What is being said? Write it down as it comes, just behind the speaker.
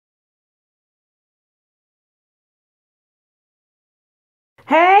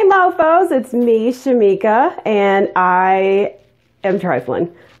Hey Mofos, it's me, Shamika, and I am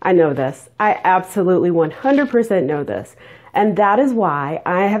trifling. I know this. I absolutely 100% know this. And that is why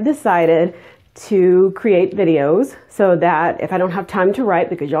I have decided to create videos so that if I don't have time to write,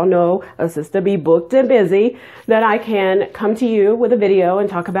 because y'all know us is to be booked and busy, that I can come to you with a video and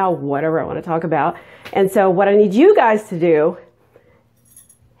talk about whatever I want to talk about. And so what I need you guys to do,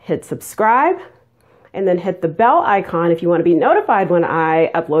 hit subscribe, and then hit the bell icon if you want to be notified when I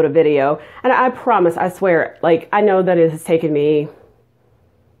upload a video. And I promise, I swear, like, I know that it has taken me,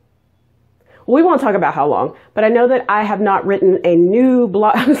 we won't talk about how long, but I know that I have not written a new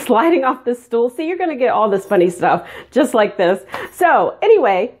blog. I'm sliding off this stool. See, you're going to get all this funny stuff just like this. So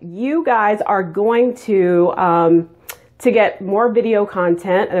anyway, you guys are going to get more video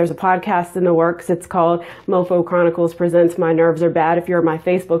content. There's a podcast in the works. It's called Mofo Chronicles Presents My Nerves Are Bad. If you're my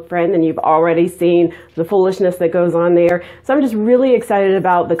Facebook friend, then you've already seen the foolishness that goes on there. So I'm just really excited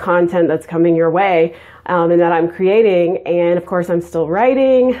about the content that's coming your way and that I'm creating. And of course, I'm still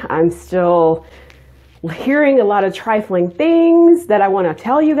writing. I'm still hearing a lot of trifling things that I want to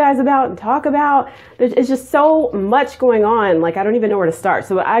tell you guys about and talk about. It's just so much going on. Like, I don't even know where to start.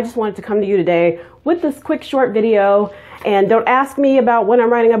 So I just wanted to come to you today with this quick short video. And don't ask me about when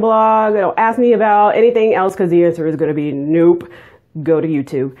I'm writing a blog. Don't ask me about anything else, because the answer is going to be nope. Go to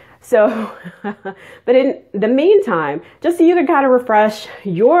YouTube. So, but in the meantime, just so you can kind of refresh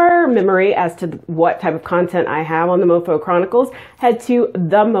your memory as to what type of content I have on the Mofo Chronicles, head to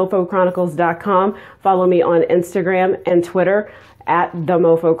themofochronicles.com. Follow me on Instagram and Twitter at the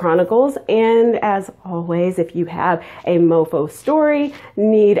Mofo Chronicles. And as always, if you have a Mofo story,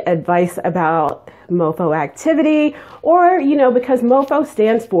 need advice about Mofo activity, or, you know, because Mofo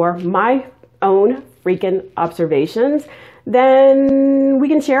stands for My Own Freakin Observations, then we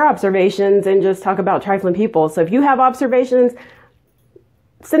can share observations and just talk about trifling people. So if you have observations,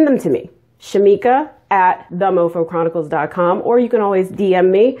 send them to me, Shamika at themofochronicles.com, or you can always DM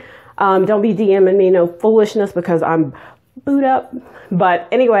me. Don't be DMing me no foolishness, because I'm boot up. But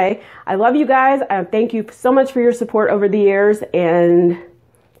anyway, I love you guys. Thank you so much for your support over the years. And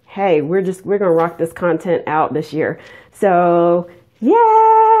hey, we're gonna rock this content out this year. So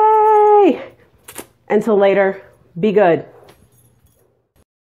yay! Until later, be good.